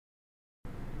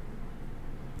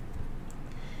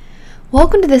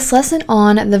Welcome to this lesson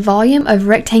on the volume of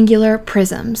rectangular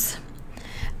prisms.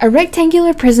 A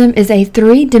rectangular prism is a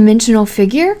three-dimensional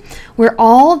figure where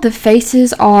all the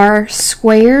faces are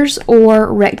squares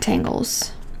or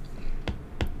rectangles.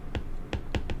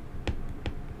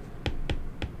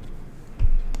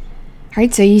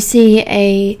 Alright, so you see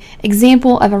an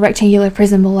example of a rectangular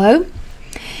prism below.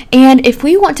 And if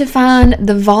we want to find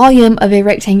the volume of a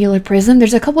rectangular prism,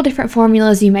 there's a couple different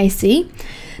formulas you may see.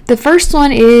 The first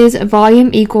one is volume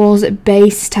equals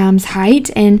base times height,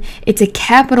 and it's a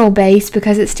capital base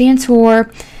because it stands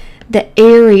for the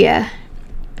area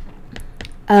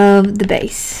of the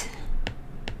base.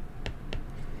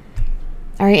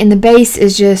 Alright, and the base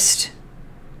is just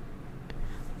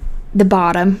the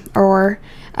bottom, or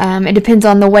it depends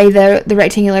on the way the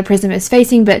rectangular prism is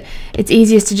facing, but it's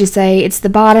easiest to just say it's the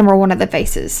bottom or one of the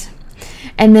faces.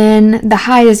 And then the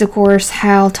height is, of course,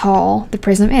 how tall the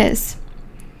prism is.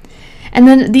 And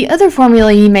then the other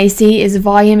formula you may see is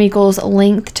volume equals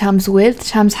length times width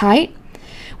times height,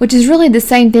 which is really the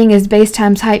same thing as base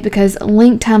times height, because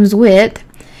length times width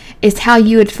is how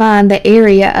you would find the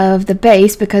area of the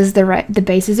base, because the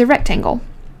base is a rectangle.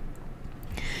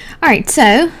 Alright,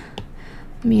 so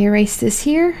let me erase this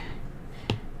here.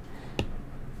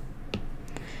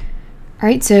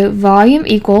 Alright, so volume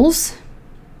equals,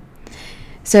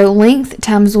 so length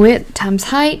times width times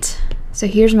height. So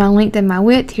here's my length and my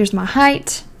width, here's my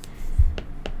height.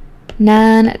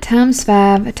 9 times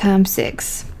 5 times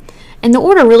 6. And the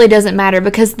order really doesn't matter,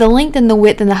 because the length and the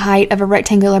width and the height of a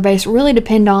rectangular base really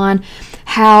depend on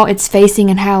how it's facing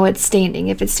and how it's standing.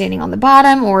 If it's standing on the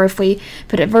bottom or if we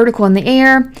put it vertical in the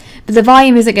air. But the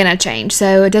volume isn't going to change,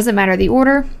 so it doesn't matter the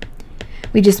order.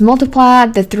 We just multiply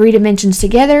the three dimensions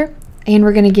together and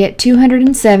we're going to get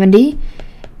 270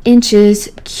 inches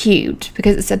cubed,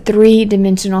 because it's a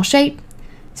three-dimensional shape,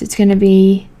 so it's going to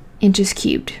be inches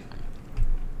cubed.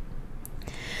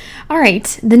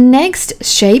 Alright, the next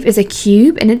shape is a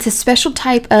cube, and it's a special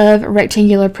type of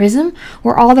rectangular prism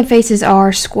where all the faces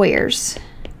are squares.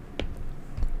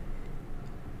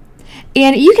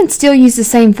 And you can still use the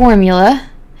same formula,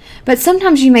 but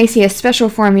sometimes you may see a special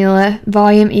formula,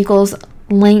 volume equals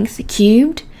length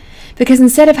cubed, because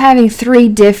instead of having three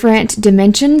different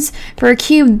dimensions, for a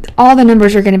cube, all the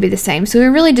numbers are going to be the same. So we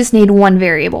really just need one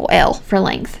variable, L, for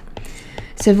length.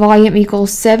 So volume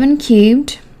equals 7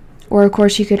 cubed, or of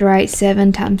course you could write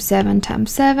 7 times 7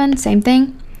 times 7, same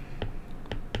thing.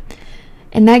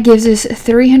 And that gives us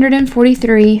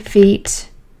 343 feet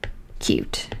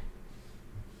cubed.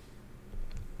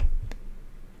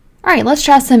 Alright, let's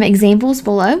try some examples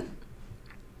below.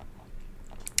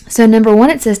 So number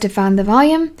 1, it says to find the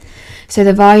volume. So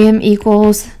the volume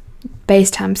equals base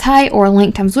times height, or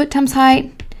length times width times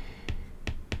height.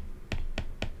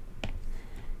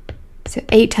 So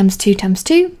 8 times 2 times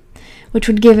 2, which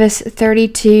would give us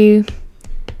 32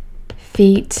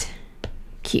 feet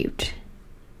cubed.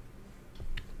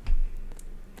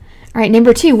 Alright,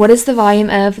 number 2, what is the volume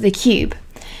of the cube?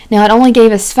 Now it only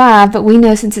gave us 5, but we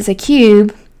know since it's a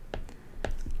cube,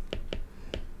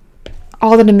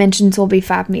 all the dimensions will be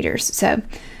 5 meters. So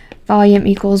volume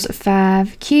equals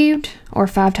 5 cubed, or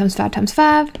 5 times 5 times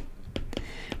 5,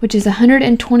 which is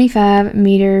 125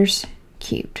 meters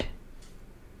cubed.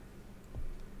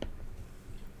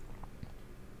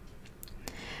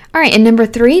 Alright, and number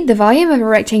 3, the volume of a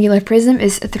rectangular prism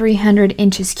is 300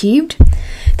 inches cubed.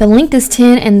 The length is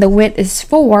 10 and the width is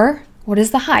 4. What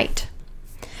is the height?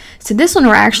 So this one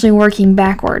we're actually working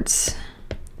backwards.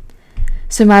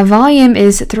 So my volume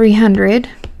is 300,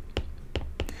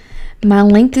 my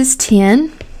length is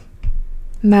 10,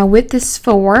 my width is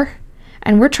 4,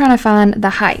 and we're trying to find the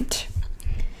height.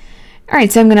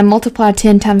 Alright, so I'm going to multiply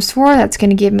 10 times 4, that's going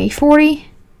to give me 40.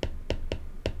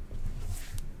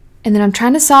 And then I'm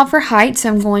trying to solve for height, so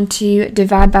I'm going to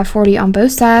divide by 40 on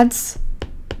both sides.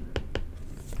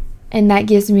 And that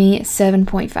gives me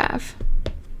 7.5.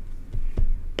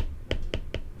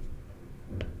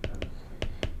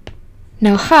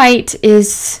 Now height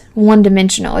is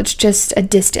one-dimensional, it's just a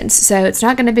distance, so it's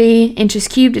not going to be inches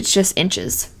cubed, it's just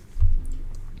inches.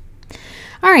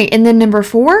 Alright, and then number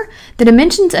 4, the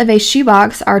dimensions of a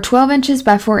shoebox are 12 inches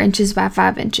by 4 inches by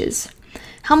 5 inches.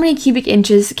 How many cubic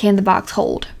inches can the box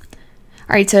hold?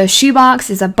 Alright, so a shoebox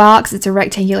is a box, it's a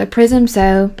rectangular prism,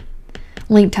 so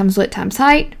length times width times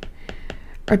height,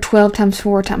 or 12 times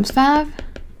 4 times 5.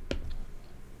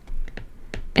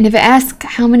 And if it asks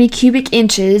how many cubic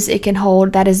inches it can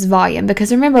hold, that is volume.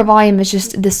 Because remember, volume is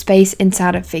just the space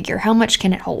inside a figure. How much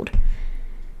can it hold?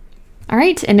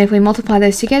 Alright, and if we multiply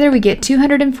those together, we get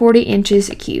 240 inches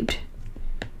cubed.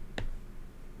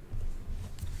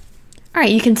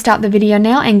 Alright, you can stop the video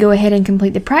now and go ahead and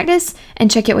complete the practice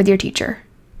and check it with your teacher.